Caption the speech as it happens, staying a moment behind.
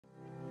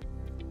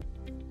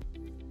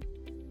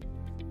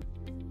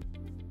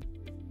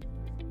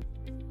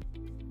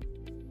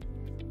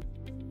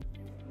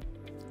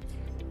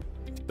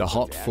The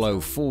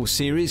HOTFLOW 4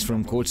 series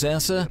from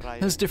Ersa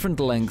has different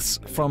lengths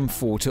from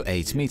 4 to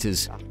 8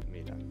 meters.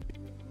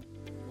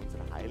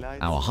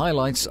 Our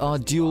highlights are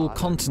dual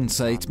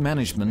condensate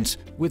management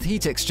with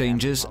heat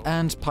exchangers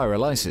and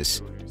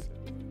pyrolysis.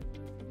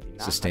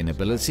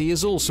 Sustainability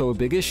is also a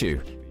big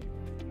issue,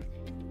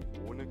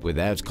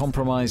 without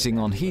compromising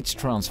on heat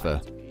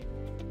transfer.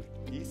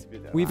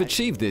 We've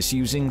achieved this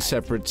using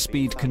separate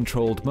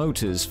speed-controlled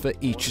motors for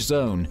each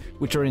zone,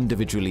 which are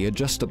individually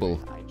adjustable.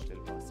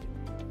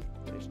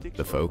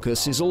 The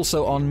focus is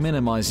also on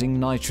minimizing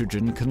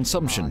nitrogen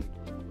consumption.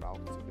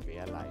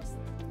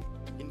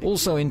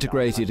 Also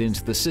integrated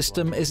into the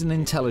system is an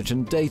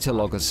intelligent data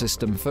logger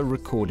system for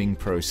recording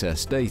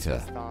process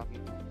data.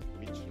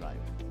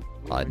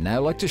 I'd now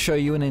like to show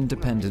you an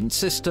independent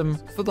system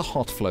for the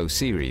HOTFLOW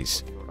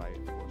series.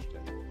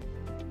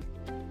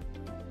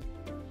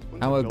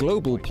 Our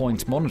global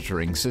point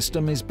monitoring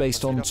system is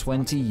based on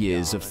 20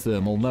 years of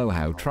thermal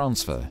know-how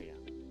transfer.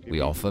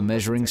 We offer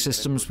measuring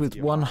systems with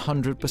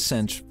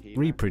 100%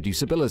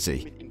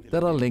 reproducibility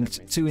that are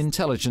linked to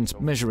intelligent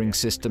measuring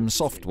system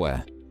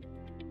software.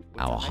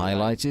 Our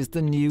highlight is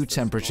the new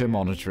temperature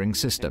monitoring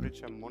system,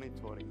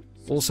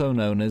 also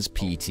known as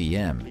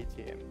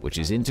PTM, which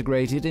is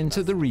integrated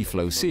into the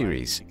ReFlow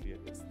series.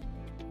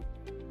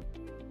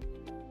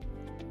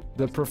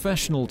 The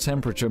professional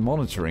temperature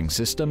monitoring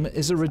system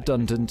is a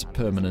redundant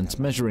permanent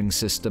measuring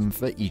system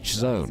for each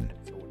zone.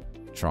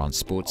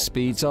 Transport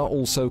speeds are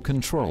also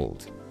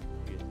controlled.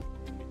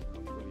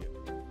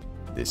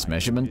 This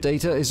measurement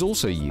data is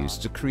also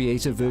used to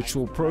create a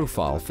virtual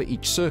profile for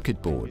each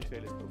circuit board,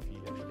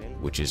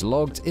 which is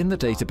logged in the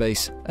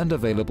database and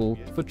available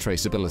for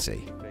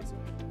traceability.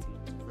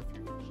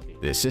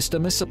 This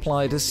system is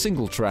supplied as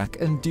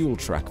single-track and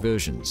dual-track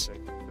versions.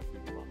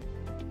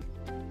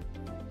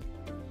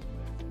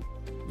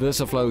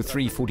 VERSAFLOW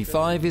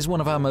 345 is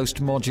one of our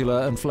most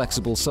modular and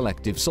flexible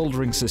selective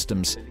soldering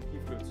systems.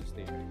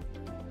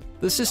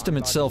 The system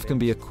itself can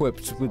be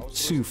equipped with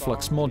 2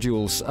 flux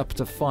modules, up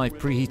to 5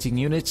 preheating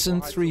units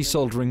and 3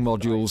 soldering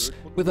modules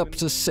with up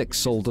to 6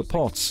 solder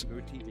pots.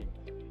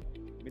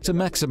 To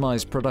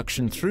maximize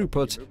production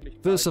throughput,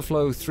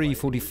 VERSAFLOW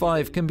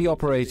 345 can be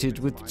operated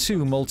with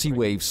 2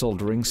 multi-wave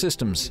soldering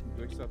systems.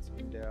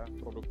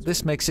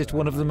 This makes it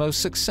one of the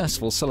most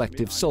successful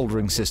selective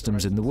soldering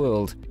systems in the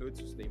world.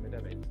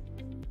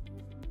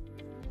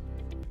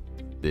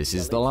 This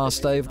is the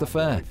last day of the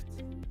fair.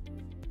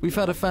 We've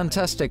had a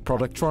fantastic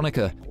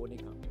Productronica.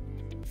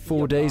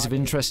 4 days of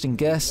interesting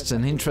guests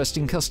and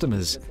interesting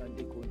customers.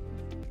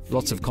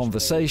 Lots of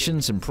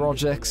conversations and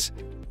projects.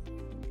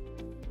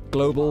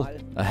 Global,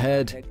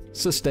 ahead,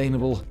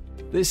 sustainable.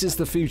 This is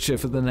the future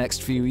for the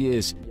next few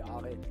years.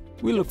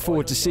 We look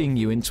forward to seeing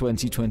you in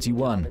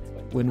 2021,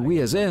 when we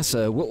as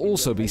Ersa will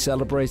also be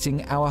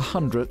celebrating our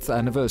 100th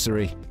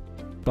anniversary.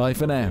 Bye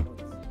for now.